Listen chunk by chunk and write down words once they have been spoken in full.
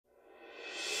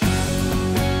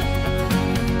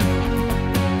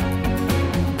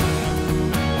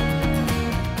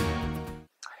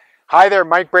Hi there,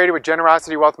 Mike Brady with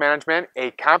Generosity Wealth Management,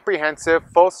 a comprehensive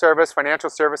full-service financial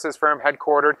services firm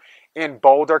headquartered in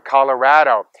Boulder,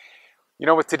 Colorado. You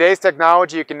know, with today's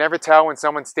technology, you can never tell when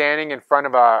someone's standing in front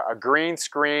of a green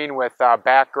screen with a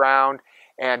background.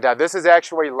 And this is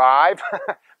actually live.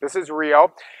 This is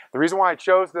real. The reason why I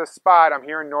chose this spot, I'm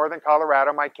here in northern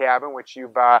Colorado, my cabin, which you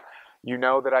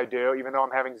know that I do, even though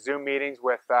I'm having Zoom meetings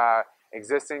with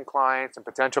existing clients and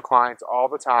potential clients all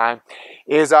the time,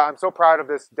 is I'm so proud of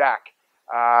this deck.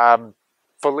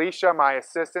 Felicia, my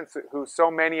assistant, who so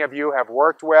many of you have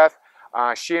worked with,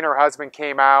 she and her husband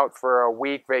came out for a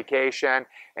week vacation,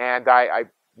 and I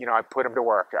put them to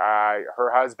work.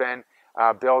 Her husband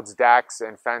builds decks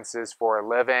and fences for a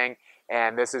living,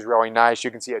 and this is really nice.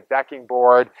 You can see a decking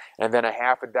board and then a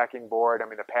half a decking board. I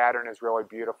mean, the pattern is really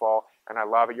beautiful, and I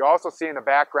love it. You also see in the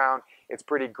background, it's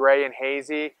pretty gray and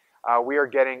hazy. We are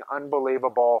getting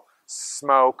unbelievable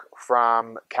smoke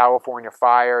from California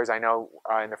fires. I know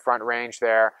in the Front Range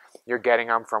there, you're getting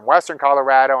them from western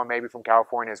Colorado and maybe from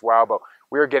California as well, but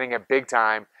we're getting it big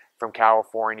time from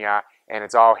California, and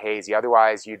it's all hazy.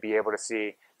 Otherwise, you'd be able to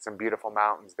see some beautiful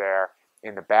mountains there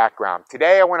in the background.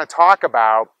 Today, I want to talk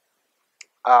about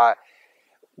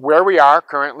where we are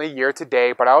currently year to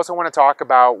date, but I also want to talk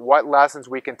about what lessons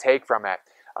we can take from it.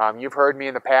 You've heard me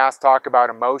in the past talk about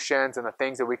emotions and the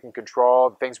things that we can control,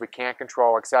 the things we can't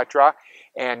control, etc.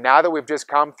 And now that we've just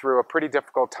come through a pretty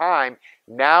difficult time,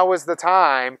 now is the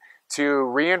time to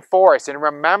reinforce and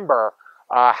remember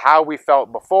how we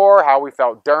felt before, how we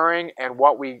felt during, and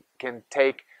what we can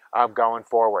take going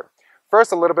forward.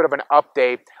 First, a little bit of an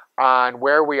update on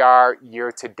where we are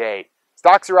year to date.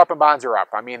 Stocks are up and bonds are up.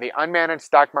 I mean, the unmanaged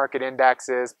stock market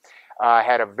indexes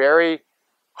had a very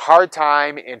hard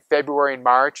time in February and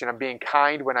March, and I'm being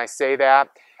kind when I say that.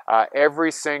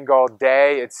 Every single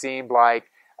day it seemed like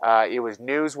it was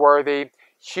newsworthy.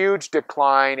 Huge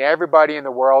decline. Everybody in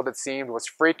the world, it seemed, was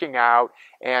freaking out,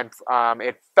 and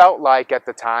it felt like at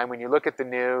the time, when you look at the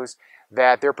news,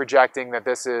 that they're projecting that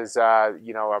this is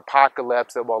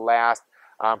apocalypse that will last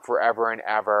forever and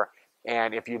ever.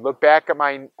 And if you look back at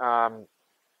my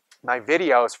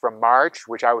videos from March,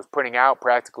 which I was putting out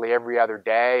practically every other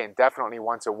day and definitely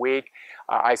once a week,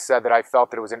 I said that I felt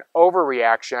that it was an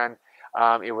overreaction.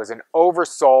 It was an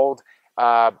oversold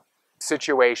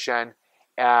situation,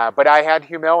 but I had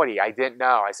humility. I didn't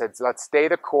know. I said, let's stay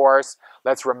the course.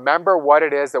 Let's remember what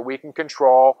it is that we can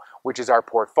control, which is our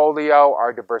portfolio,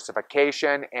 our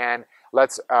diversification, and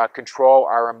let's control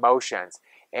our emotions.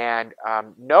 And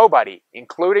nobody,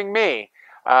 including me,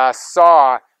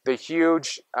 saw the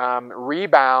huge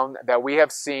rebound that we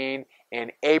have seen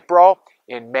in April,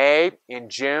 in May, in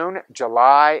June,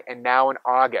 July, and now in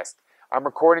August. I'm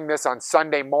recording this on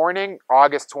Sunday morning,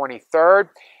 August 23rd,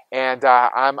 and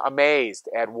I'm amazed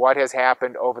at what has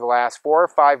happened over the last 4 or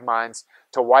 5 months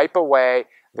to wipe away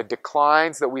the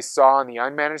declines that we saw in the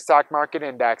unmanaged stock market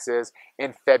indexes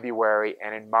in February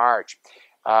and in March.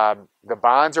 The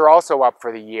bonds are also up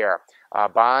for the year.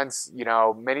 Bonds,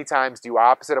 many times do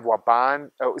opposite of what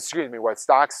what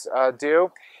stocks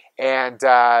do, and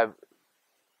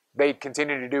they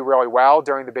continue to do really well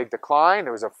during the big decline.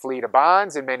 There was a fleet of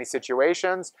bonds in many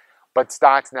situations, but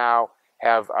stocks now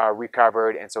have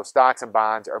recovered, and so stocks and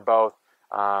bonds are both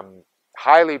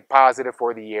highly positive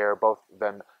for the year, both of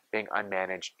them being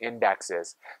unmanaged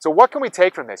indexes. So what can we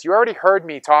take from this? You already heard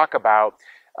me talk about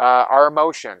our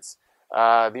emotions,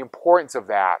 the importance of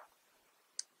that.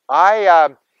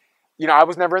 I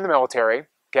was never in the military,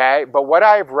 okay? But what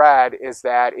I've read is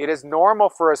that it is normal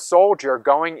for a soldier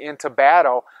going into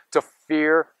battle to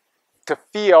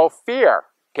feel fear,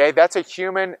 okay? That's a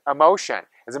human emotion.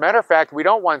 As a matter of fact, we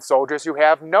don't want soldiers who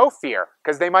have no fear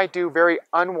because they might do very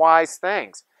unwise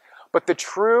things. But the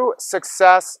true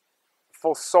successful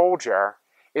soldier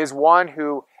is one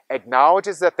who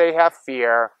acknowledges that they have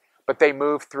fear, but they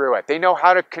move through it. They know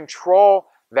how to control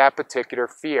that particular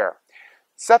fear.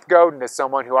 Seth Godin is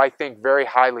someone who I think very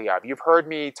highly of. You've heard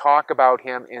me talk about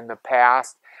him in the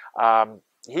past.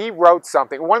 He wrote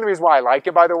something. One of the reasons why I like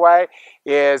him, by the way,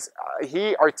 is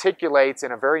he articulates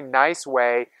in a very nice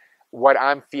way what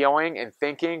I'm feeling and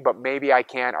thinking, but maybe I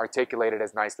can't articulate it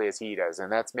as nicely as he does.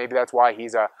 And maybe that's why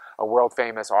he's a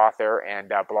world-famous author and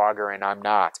blogger, and I'm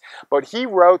not. But he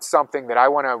wrote something that I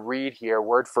want to read here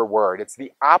word for word. It's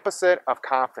the opposite of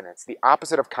confidence. The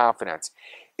opposite of confidence.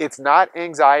 It's not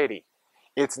anxiety.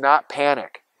 It's not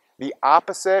panic. The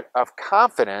opposite of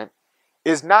confident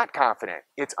is not confident.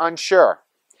 It's unsure.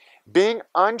 Being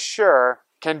unsure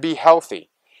can be healthy.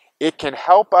 It can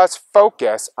help us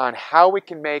focus on how we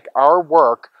can make our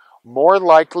work more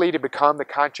likely to become the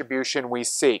contribution we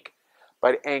seek.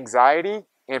 But anxiety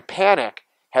and panic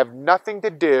have nothing to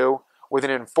do with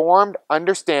an informed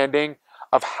understanding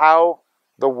of how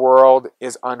the world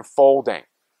is unfolding.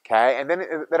 Okay? And then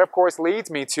that, of course,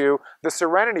 leads me to the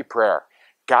serenity prayer.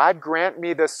 God, grant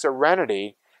me the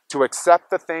serenity to accept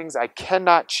the things I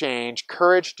cannot change,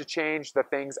 courage to change the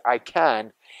things I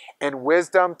can, and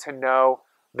wisdom to know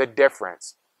the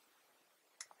difference.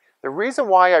 The reason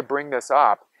why I bring this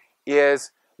up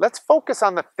is let's focus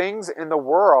on the things in the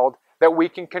world that we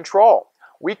can control.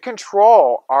 We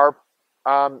control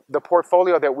the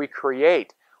portfolio that we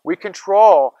create. We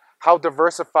control how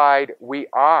diversified we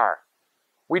are.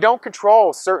 We don't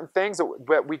control certain things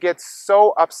that we get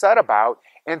so upset about.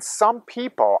 And some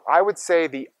people, I would say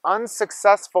the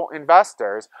unsuccessful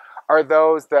investors, are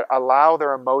those that allow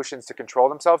their emotions to control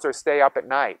themselves or stay up at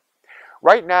night.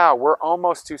 Right now, we're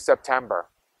almost to September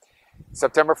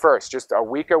 1st, just a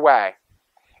week away.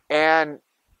 And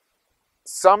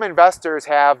some investors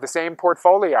have the same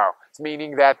portfolio,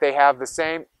 meaning that they have the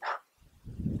same...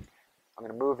 I'm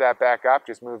going to move that back up,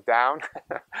 just move down.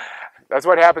 That's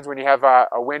what happens when you have a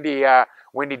windy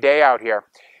day out here.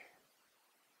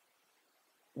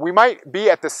 We might be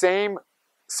at the same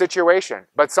situation,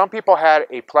 but some people had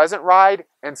a pleasant ride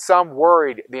and some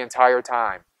worried the entire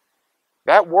time.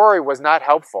 That worry was not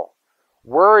helpful.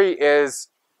 Worry is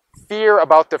fear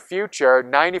about the future,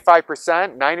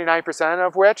 95%, 99%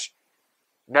 of which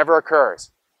never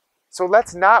occurs. So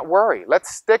let's not worry.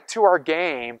 Let's stick to our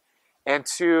game and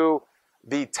to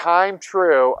the time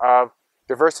true of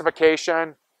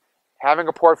diversification, having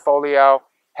a portfolio,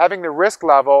 having the risk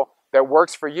level that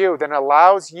works for you, that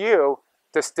allows you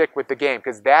to stick with the game,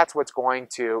 because that's what's going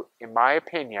to, in my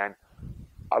opinion,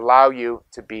 allow you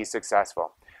to be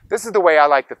successful. This is the way I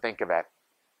like to think of it.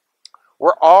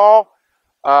 We're all,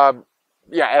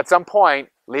 at some point,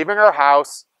 leaving our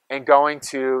house and going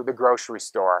to the grocery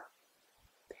store.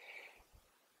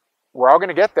 We're all going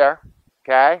to get there,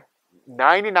 okay?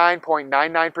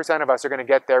 99.99% of us are going to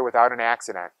get there without an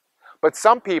accident. But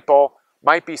some people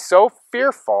might be so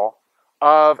fearful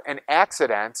of an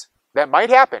accident that might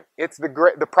happen.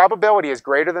 The probability is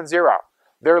greater than zero.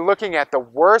 They're looking at the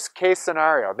worst case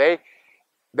scenario. They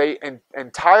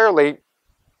entirely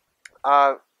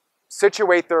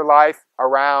situate their life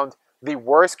around the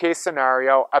worst case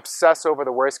scenario, obsess over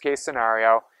the worst case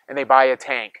scenario, and they buy a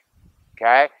tank.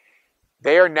 Okay?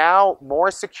 They are now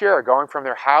more secure going from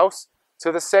their house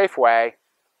to the Safeway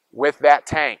with that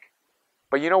tank.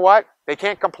 But you know what? They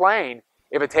can't complain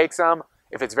if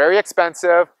it's very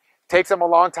expensive, takes them a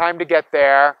long time to get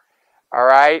there, all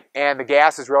right? And the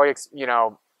gas is really,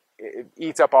 it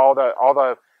eats up all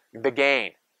the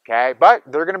gain, okay? But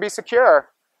they're going to be secure,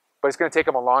 but it's going to take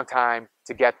them a long time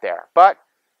to get there. But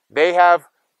they have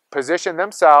positioned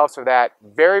themselves for that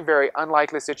very, very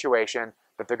unlikely situation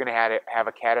that they're going to have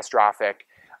a catastrophic,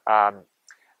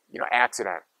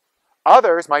 accident.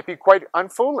 Others might be quite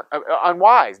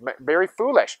unwise, very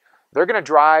foolish. They're going to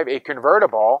drive a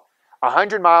convertible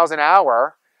 100 miles an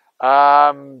hour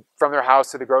from their house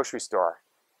to the grocery store.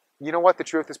 You know what? The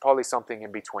truth is probably something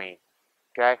in between.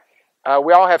 Okay?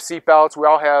 We all have seatbelts. We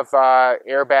all have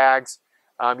airbags.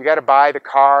 You got to buy the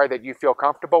car that you feel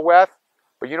comfortable with.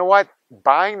 But you know what?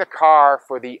 Buying the car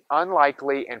for the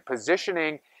unlikely and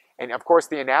positioning, and of course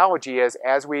the analogy is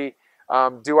as we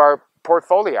do our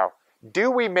portfolio.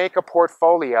 Do we make a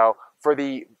portfolio for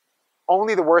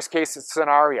only the worst case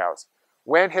scenarios?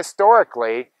 When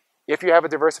historically, if you have a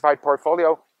diversified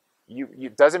portfolio,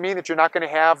 it doesn't mean that you're not going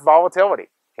to have volatility.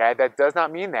 Okay, that does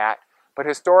not mean that. But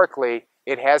historically,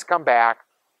 it has come back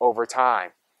over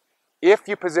time. If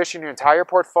you position your entire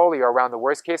portfolio around the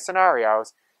worst case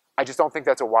scenarios, I just don't think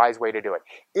that's a wise way to do it.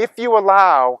 If you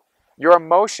allow your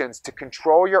emotions to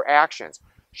control your actions,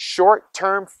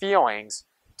 short-term feelings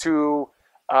to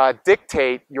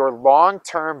dictate your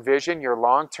long-term vision, your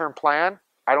long-term plan,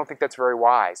 I don't think that's very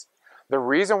wise. The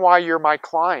reason why you're my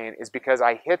client is because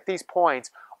I hit these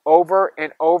points over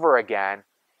and over again,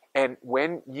 and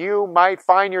when you might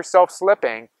find yourself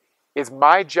slipping, it's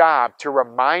my job to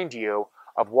remind you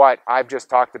of what I've just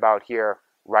talked about here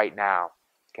right now.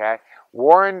 Okay?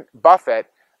 Warren Buffett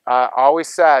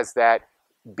always says that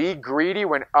be greedy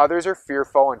when others are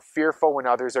fearful and fearful when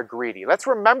others are greedy. Let's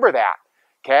remember that.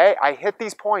 Okay? I hit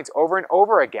these points over and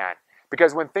over again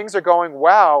because when things are going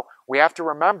well, we have to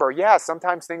remember, yeah,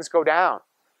 sometimes things go down.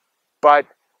 But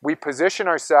we position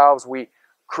ourselves, we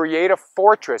create a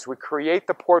fortress, we create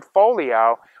the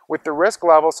portfolio with the risk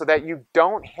level so that you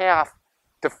don't have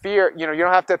to fear, you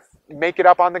don't have to make it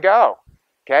up on the go.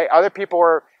 Okay? Other people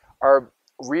are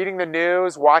reading the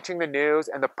news, watching the news,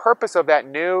 and the purpose of that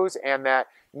news and that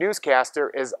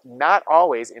newscaster is not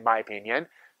always, in my opinion,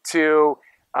 to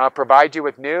provide you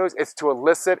with news, it's to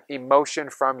elicit emotion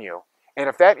from you. And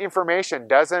if that information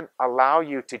doesn't allow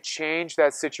you to change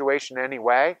that situation in any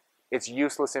way, it's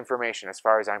useless information as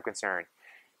far as I'm concerned.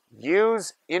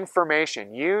 Use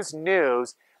information, use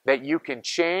news that you can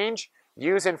change,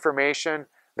 use information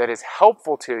that is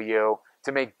helpful to you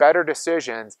to make better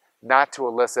decisions, not to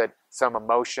elicit some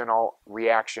emotional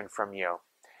reaction from you.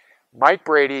 Mike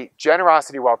Brady,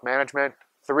 Generosity Wealth Management,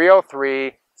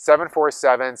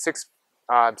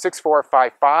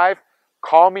 303-747-6455.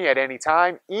 Call me at any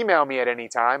time. Email me at any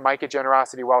time,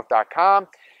 mike@generositywealth.com.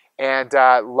 And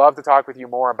love to talk with you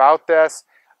more about this.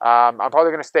 I'm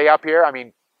probably going to stay up here. I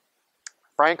mean,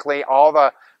 frankly, all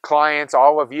the clients,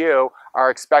 all of you are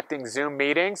expecting Zoom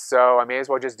meetings, so I may as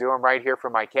well just do them right here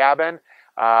from my cabin.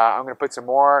 I'm going to put some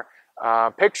more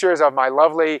pictures of my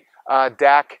lovely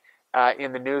deck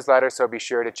in the newsletter, so be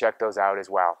sure to check those out as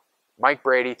well. Mike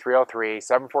Brady,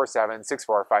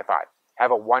 303-747-6455.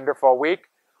 Have a wonderful week,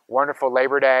 wonderful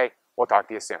Labor Day. We'll talk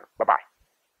to you soon. Bye-bye.